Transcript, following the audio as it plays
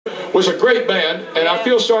was a great band, and I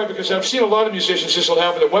feel sorry because I've seen a lot of musicians, this will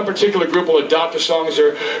happen, that one particular group will adopt a song as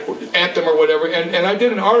their anthem or whatever, and I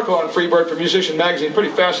did an article on Freebird for Musician Magazine, pretty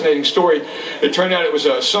fascinating story. It turned out it was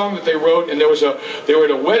a song that they wrote, and they were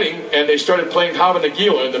at a wedding, and they started playing Hava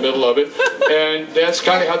Nagila in the middle of it, and that's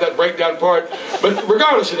kind of how that breakdown part. But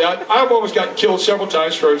regardless of that, I've almost gotten killed several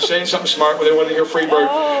times for saying something smart when they wanted to hear Freebird.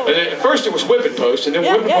 And then, at first it was Whippin' Post, and then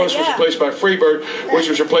Whippin' Post was replaced by Freebird, which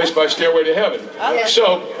was replaced by Stairway to Heaven.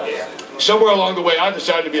 So, somewhere along the way, I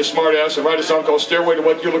decided to be a smart ass and write a song called Stairway to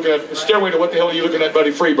What You're Looking At. Stairway to What the Hell Are You Looking At,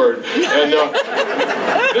 Buddy? Freebird. And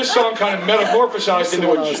this song kind of metamorphosized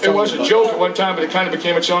into it was a joke at one time, but it kind of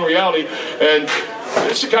became its own reality. And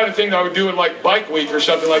it's the kind of thing that I would do in like Bike Week or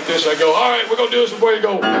something like this. I go, all right, we're gonna do this before you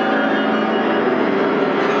go. I'm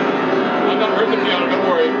not hurting the piano, don't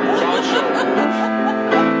worry. It's on show.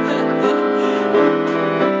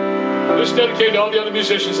 This is dedicated to all the other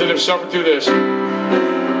musicians that have suffered through this.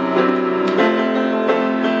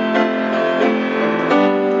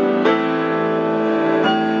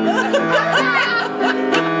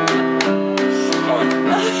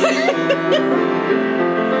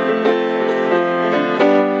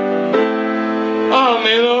 I'm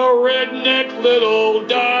in a redneck little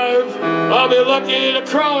dive. I'll be lucky to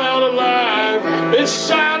crawl out alive. It's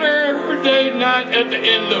Saturday night at the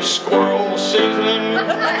end of squirrel season.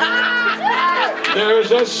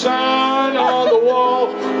 There's a sign on the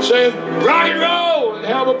wall saying, rock and roll and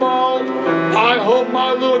have a ball. I hope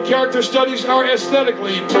my little character studies are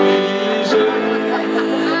aesthetically pleasing.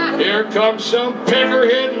 Here comes some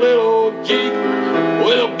peckerhead little geek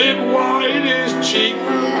with a big wad in his cheek,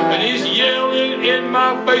 and he's yelling in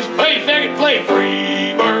my face, hey, faggot, play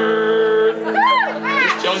Freebird.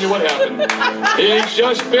 He's telling you what happened. He's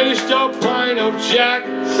just finished a pint of Jack,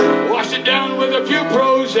 washed it down with a few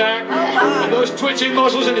Prozac, and those twitching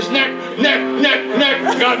muscles in his neck,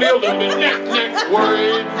 got me a little bit neck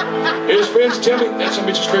worried. His friends tell me, that's some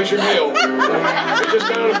bitch's Fraser Hale. He just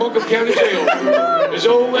got out of Buncombe County Jail. His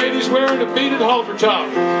old lady's wearing a beaded halter top.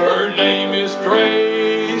 Her name is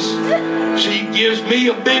Grace. She gives me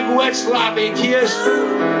a big wet sloppy kiss.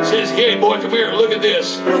 Says, hey boy, come here, look at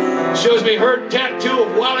this. Shows me her tattoo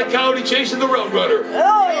of Wile E. Coyote chasing the Roadrunner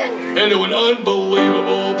into an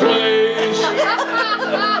unbelievable place.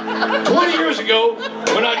 20 years ago,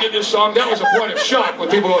 when I did this song, that was a point of shock when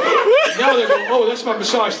people go, now they go, oh, that's my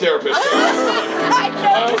massage therapist. I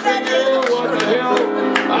figure, what the hell?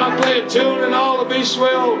 I play a tune and all will be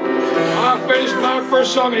swell. I finished my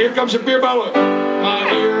first song and here comes a beer bottle in my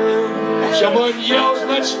ear. Someone yells,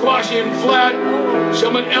 let's squash him flat.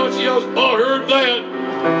 Someone else yells, oh, heard that.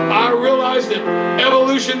 I realize that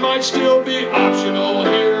evolution might still be optional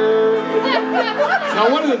here. Now,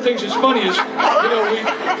 one of the things that's funny is, we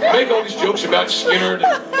make all these jokes about Skinner and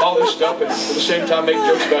all this stuff, and at the same time make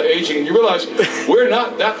jokes about aging, and you realize we're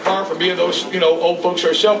not that far from being those, old folks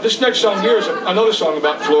ourselves. This next song here is another song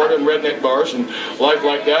about Florida and redneck bars and life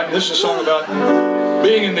like that, and this is a song about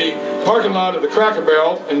being in the parking lot of the Cracker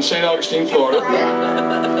Barrel in St. Augustine, Florida,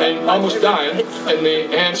 and almost dying in the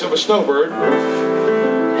hands of a snowbird.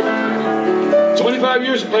 25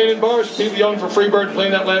 years of playing in bars, people yelling for Freebird and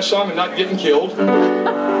playing that last song and not getting killed.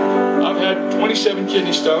 I've had 27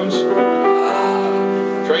 kidney stones,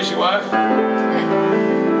 crazy wife,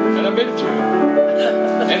 and I've made it through.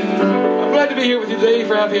 And I'm glad to be here with you today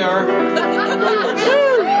for happy hour.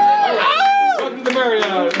 Welcome to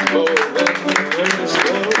Marriott.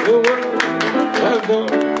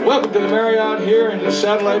 Welcome to the Marriott here in the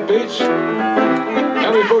Satellite Beach. How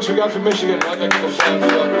many folks we got from Michigan? I'd like to go flying for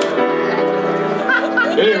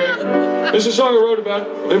Anyway, this is a song I wrote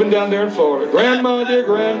about living down there in Florida. Grandma, dear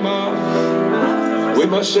grandma, we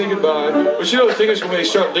must say goodbye. But the thing is, when they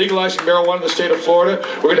start legalizing marijuana in the state of Florida,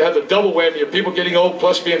 we're going to have the double whammy of people getting old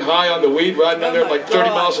plus being high on the weed, riding down there at like 30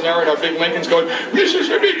 miles an hour in our big Lincolns going,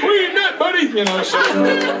 Mississippi Queen, that buddy! So,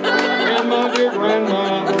 grandma, dear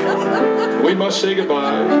grandma, we must say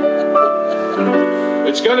goodbye.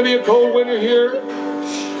 It's going to be a cold winter here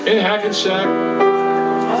in Hackensack.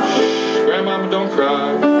 Grandmama, don't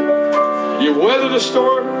cry. You weathered the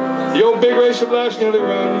storm. The old big race of life's nearly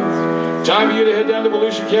run. Time for you to head down to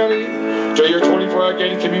Volusia County to your 24-hour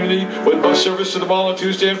gated community with bus service to the mall on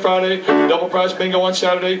Tuesday and Friday, double price bingo on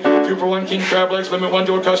Saturday, 2-for-1 king crab legs, limit one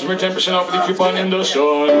door customer, 10% off with the coupon in the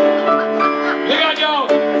sun. Look out, y'all!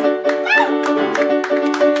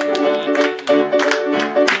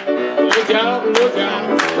 Look out,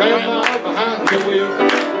 grandma behind the wheel.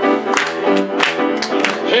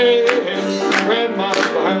 Hey, grandma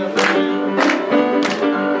behind the wheel.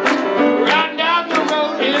 Riding down the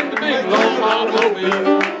road in the big long automobile.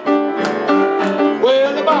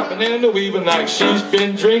 Well, the bopping and the weaving, I tonight. She's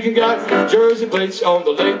been drinking, got Jersey plates on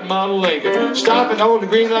the late model Lincoln. Stopping on the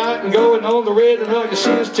green light and going on the red. And all you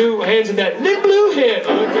see is two hands in that little blue head.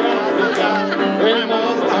 Look out,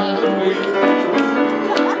 grandma behind the wheel.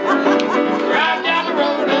 Right down the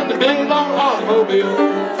road in the big long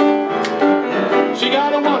automobile. She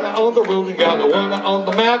got a one on the road and got a one on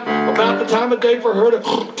the map. About the time of day for her to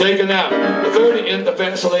take a nap. The 30 in the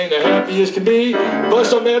fast lane, the happy as can be.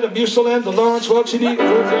 Bust on there, the Mucil the Lawrence Welk CD. Look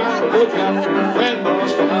out,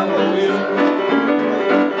 grandma's behind the wheel.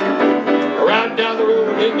 Right down the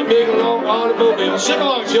road in the big long automobile. Sing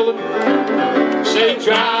along, children. Say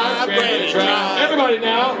drive, granny, drive. Everybody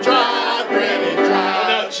now. Drive, granny,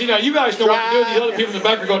 drive. See, now you guys know what to do. The other people in the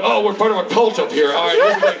back are going, oh, we're part of a cult up here. All right,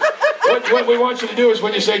 everybody. What we want you to do is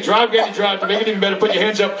when you say drive, granny, drive, to make it even better, put your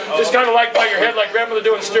hands up. Just kind of like by your head, like grandmother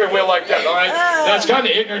doing a steering wheel like that, all right? Now, it's kind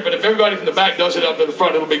of ignorant, but if everybody from the back does it up to the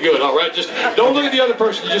front, it'll be good, all right? Just don't look at the other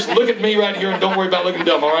person. Just look at me right here and don't worry about looking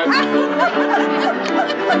dumb, all right?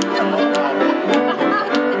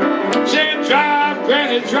 Say drive,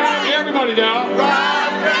 granny, drive. Everybody now.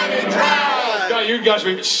 Drive, granny, drive. You guys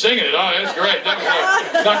were singing it. Oh, that's great.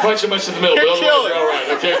 Not quite so much in the middle, but otherwise, all right.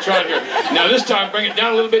 Okay, try it here. Now this time, bring it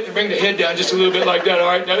down a little bit and bring the head down just a little bit like that. All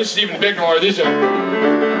right. Now this is even bigger. Or this. So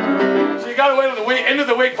you got to wait till the end of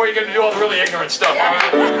the week before you get to do all the really ignorant stuff. All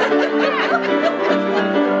right.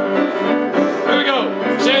 Here we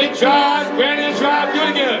go. Say drive, granny, drive. Do it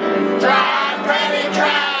again. Drive, granny, drive.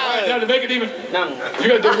 All right. Now to make it even. You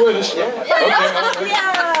got to do it with us. Okay.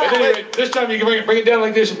 At any rate, this time you can bring it down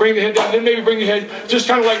like this and bring the head down, then maybe bring your head just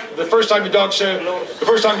kind of like the first time your dog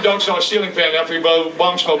saw a ceiling fan after he blew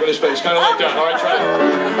bomb smoke in his face, kind of like that. All right, try it.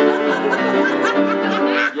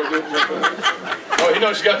 Oh, he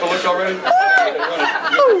knows you got the look already. No,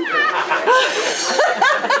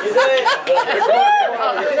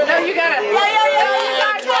 you got it. Yeah.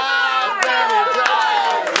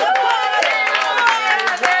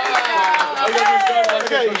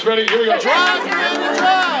 Ready? Here we go. Drive, granny,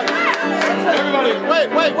 drive. Everybody.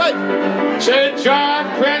 Wait. Say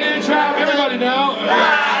drive, granny, drive. Everybody now.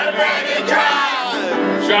 Drive, granny,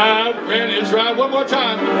 drive. Drive, granny, drive. One more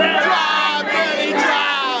time. Drive, granny,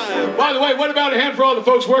 drive. By the way, what about a hand for all the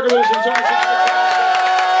folks working with us in terms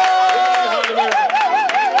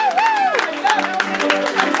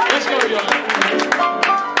Let's go, y'all.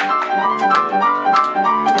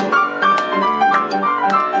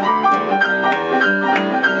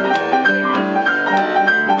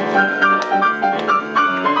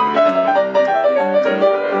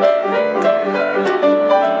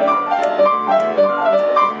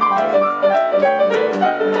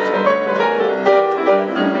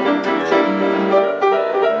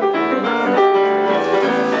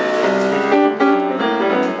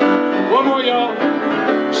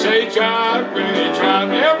 Drive, granny, drive.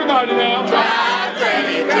 Everybody now. Drive,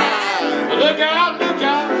 granny, drive. Look out,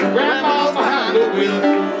 grandma's behind the wheel.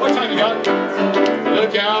 What time you got?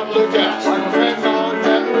 Look out, grandma's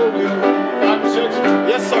behind the wheel. 5 or 6?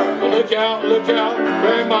 Yes, sir. Look out,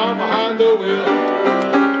 grandma behind the wheel.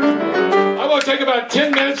 I'm going to take about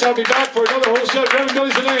 10 minutes. I'll be back for another whole set. Reverend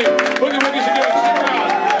Billy's the name. Boogie-woogie's again. Stick around.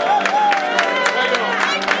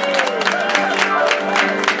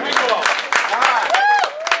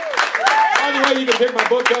 You can pick my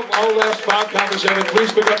book up. All the last 5 copies of it.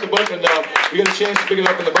 Please pick up the book, and you get a chance to pick it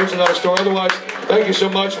up in the merchandise store. Otherwise, thank you so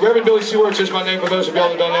much. Reverend Billy C. Wirtz is my name for those of y'all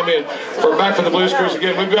that don't know me. And we're back for the Blues Cruise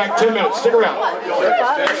again. We'll be back in 10 minutes. Stick around.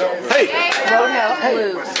 Hey. Roadhouse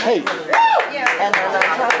Blues. Hey. And then on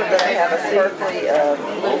top of that, I have a sparkly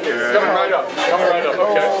Coming right up.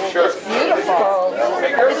 Okay, sure. It's beautiful.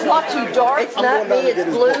 It's not too dark. It's not me, it's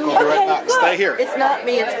blue. Stay here. It's not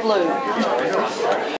me, it's blue.